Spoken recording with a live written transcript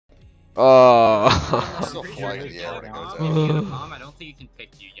Oh. Still flying in the air when it goes If you get a out. bomb, I don't think you can pick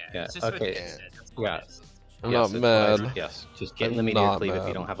you yet. Yeah, It's just what okay. you said. That's all Yeah. it is. I'm Yes, not it's what I, mad. yes, just get in the I'm meteor not cleave if you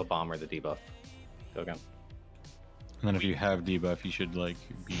mad. don't have a bomb or the debuff. Go again. And then if you have debuff, you should like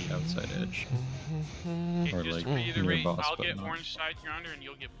be outside edge. Okay, Or, just like, reiterate, near boss, I'll but get not. orange side yonder and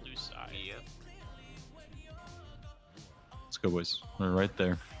you'll get blue side. Yep. Let's go, boys. We're right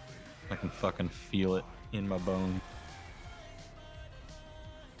there. I can fucking feel it in my bone.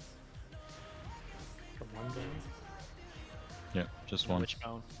 From one bone? Yeah, just one. Which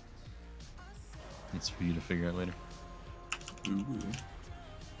bone? It's for you to figure out later. Ooh.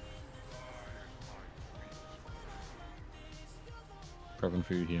 Prepping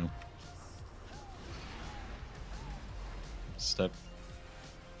for your heal. Step.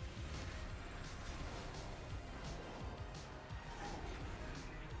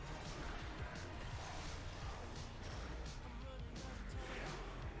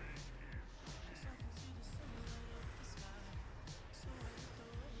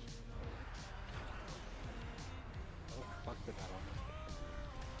 Oh, fuck did that almost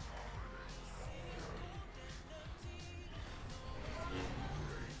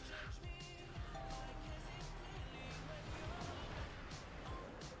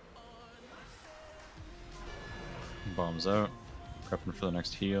Bombs out. Prepping for the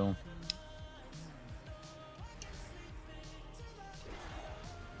next heal.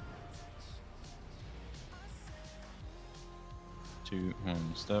 Two,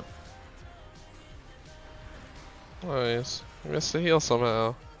 one step. Nice. I missed the heal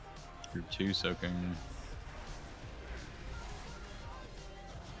somehow. Group 2 soaking.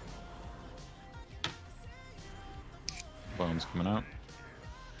 Bombs coming out.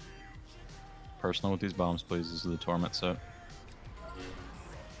 Personal with these bombs, please. This is the torment set.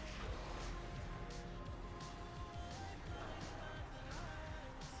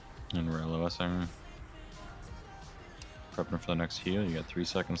 And we're LOSing. Prepping for the next heal. You got 3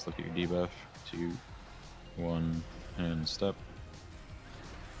 seconds. Look at your debuff. 2, 1, and step.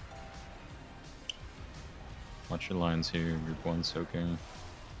 Watch your lines here. Group 1 soaking.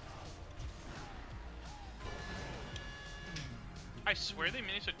 I swear the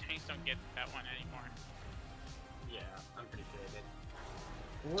Minnesota tanks don't get that one anymore. Yeah, I'm pretty sure they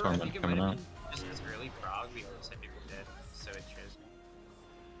did. Or Torment I think it coming might out. have been just this early prog, we always said people did, so it shows me.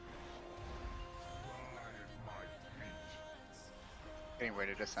 Getting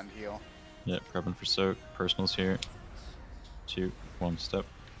ready to send heal. Yeah, prepping for soak. Personals here. 2, 1 step.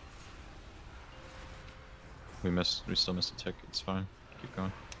 We still missed a tick. It's fine. Keep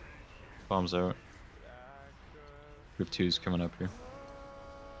going. Bombs out. Group 2's coming up here.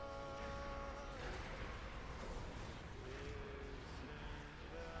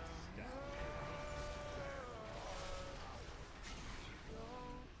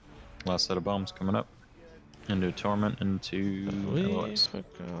 Last set of bombs coming up. Into Torment, into We LOS.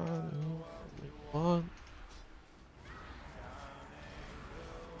 forgot what.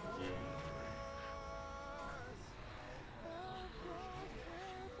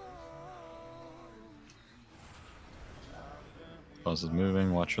 Boss is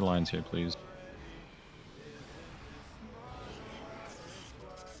moving. Watch your lines here, please.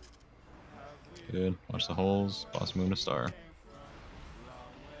 Good. Watch the holes. Boss moving a star.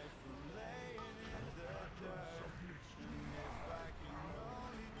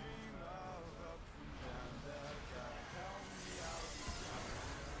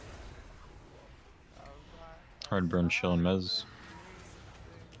 Hard burn, chill, and mez.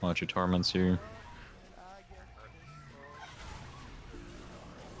 Watch your torments here.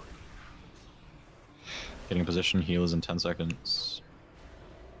 Getting position, heal is in 10 seconds.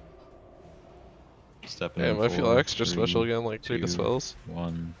 Stepping in. Damn, I feel 4, extra 3, special again, like 3 2, dispels.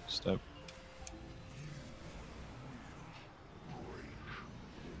 1 step.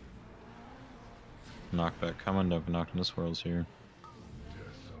 Knockback coming, don't get knocked into swirls here.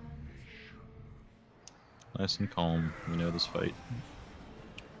 Nice and calm, we know this fight.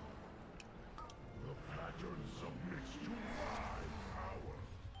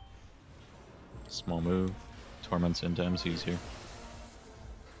 Small move. Torments into MCs here.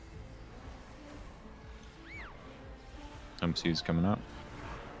 MC's coming out.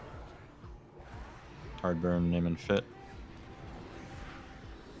 Hard burn, name and fit.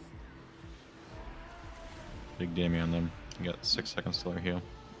 Big damage on them. You got 6 seconds till our heal.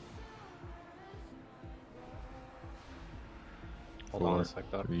 Hold on a sec,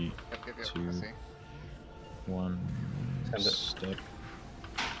 though. 3, Yep, I 2, see. 1. Send it. Step.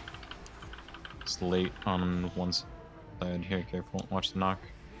 It's late on one side here. Careful. Watch the knock.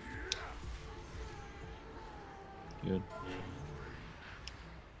 Good.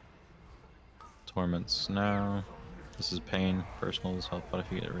 Torments now. This is pain. Personals help out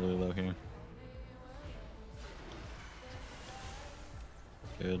if you get really low here.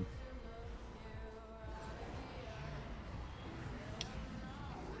 Good.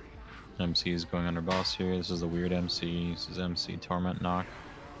 MC is going under boss here. This is the weird MC. This is MC Torment Knock.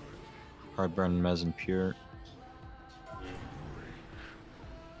 Hardburn, Mez, and Pure.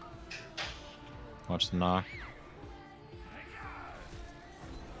 Watch the knock.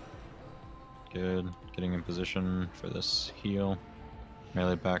 Good. Getting in position for this heal.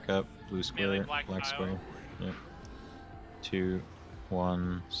 Melee back up. Blue square. Melee black black square. Yep. 2,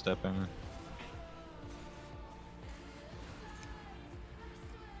 1. Stepping.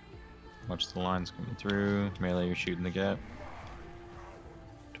 Watch the lines coming through. Melee, you're shooting the gap.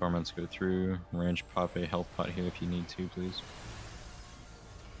 Torments go through. Range pop a health pot here if you need to, please.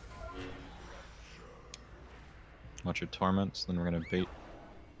 Watch your torments, then we're gonna bait.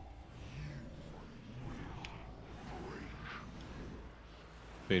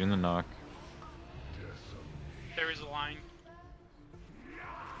 Baiting the knock. There is a line.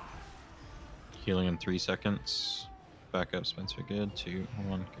 Healing in 3 seconds. Back up, Spencer. Good. 2,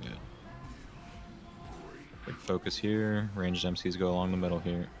 1. Good. Big focus here. Ranged MCs go along the middle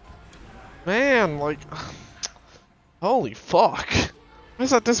here. Man, like, holy fuck! Why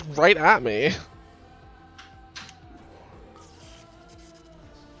is that just right at me?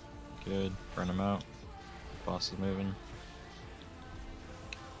 Good. Burn him out. Boss is moving.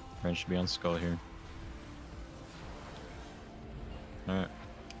 Range should be on skull here. Alright.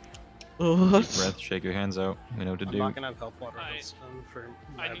 Deep What? breath. Shake your hands out. We know what to I'm do. not gonna have health water I- this for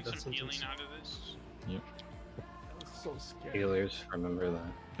I mad need some distances. healing out of this. So scary. Healers, remember that.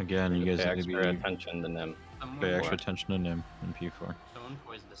 Again, you guys Pay need to extra be attention to them. pay extra attention to Nim and P4. Someone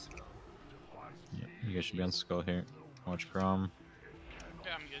poised the spell. Yeah, you guys should be on skull here. Watch Grom.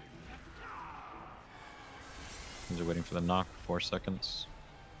 Yeah, I'm good. These are waiting for the knock. 4 seconds.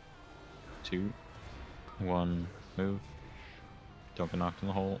 2, 1. Move. Don't get knocked in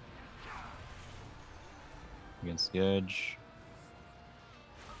the hole. Against the edge.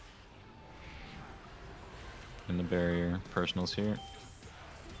 In the barrier. Personals here.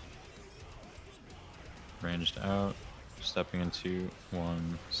 Ranged out. Stepping into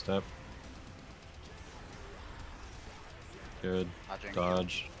 1 step. Good. Dodging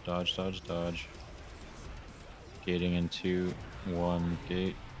Dodge, dodge, dodge, dodge. Gating into 1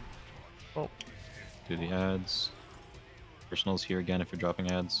 gate. Oh. Do the ads. Personals here again if you're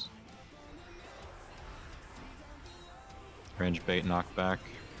dropping ads. Range bait, knock back.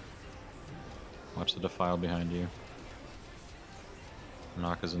 Watch the defile behind you.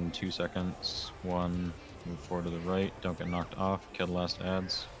 Knock is in 2 seconds. 1, move forward to the right. Don't get knocked off. Kill the last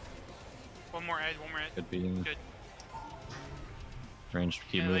ads. One more edge, one more edge. Good beam. Good. Range to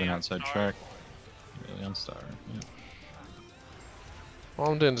keep Melee moving on outside star. track. Really on star. Yeah.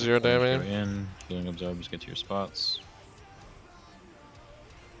 Well, I'm doing 0 Go damage. in. Healing absorbs. Get to your spots.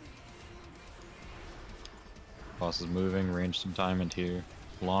 Boss is moving. Range some diamond here.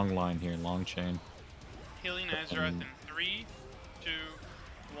 Long line here. Long chain. Healing Ezra in 3, 2,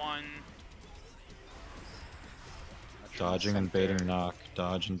 1. Dodging and Center. baiting knock.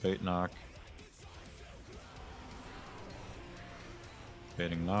 Dodge and bait knock.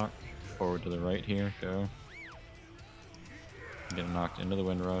 Baiting knock. Forward to the right here. Go. Get knocked into the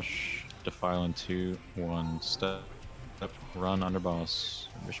wind rush. Defile in 2, 1. Step. Run under boss.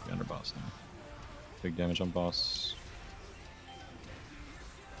 We should be under boss now. Big damage on boss.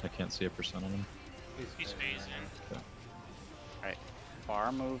 I can't see a percent on him. He's phasing.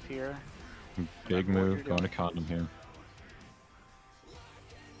 Bar move here. Big Remember what move. you're Going to doing. condom here.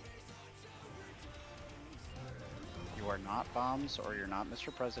 You are not bombs, or you're not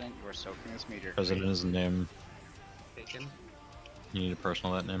Mr. President. You are soaking this meteor. President is Nim. Taken. You need a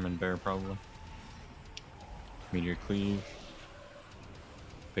personal that Nim and Bear probably. Meteor cleave.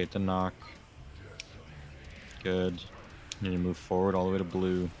 Bait the knock. Good. You need to move forward all the way to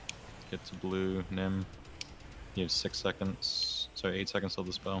blue. Get to blue, Nim. You have 6 seconds. Sorry, 8 seconds till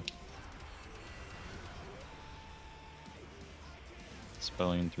the spell.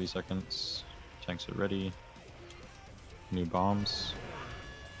 Spelling in 3 seconds. Tanks are ready. New bombs.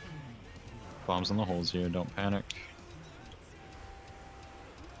 Bombs in the holes here, don't panic.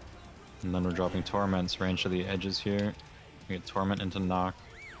 And then we're dropping torments, range to the edges here. We get torment into knock.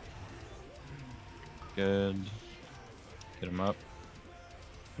 Good. Get him up.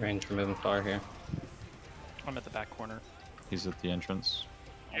 Range for moving far here. I'm at the back corner. He's at the entrance.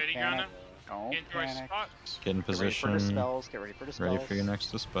 You ready, Panic. Grana? Don't Get into our panic. spots. Get in Get ready for position. dispels. Get ready for dispels. Ready for your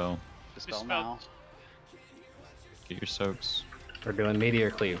next dispel. Dispel Dispel. now. Get your soaks. We're doing meteor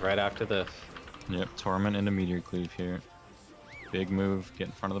cleave right after this. Yep, Torment into Meteor Cleave here. Big move, get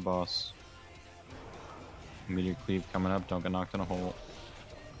in front of the boss. Meteor Cleave coming up, don't get knocked in a hole.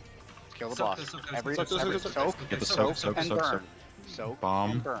 Kill the Soak boss. this, soak this, Every soak this, soak, soak this, soak, Get the soak, soak, and soak, burn. soak. Soak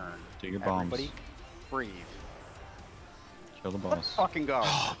Bomb. and burn. Do your bombs. Everybody, breathe. Kill the Let's boss. fucking go.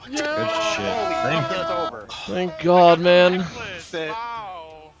 Good shit. Holy Thank fuck, it's over. Thank God, man. Necklace,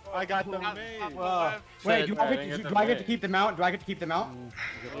 wow. I got them Top made. left. Wait, do I get to keep them out? Do I get to keep them out?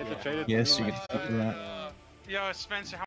 Yes, you get to keep that. Yo, Spencer, how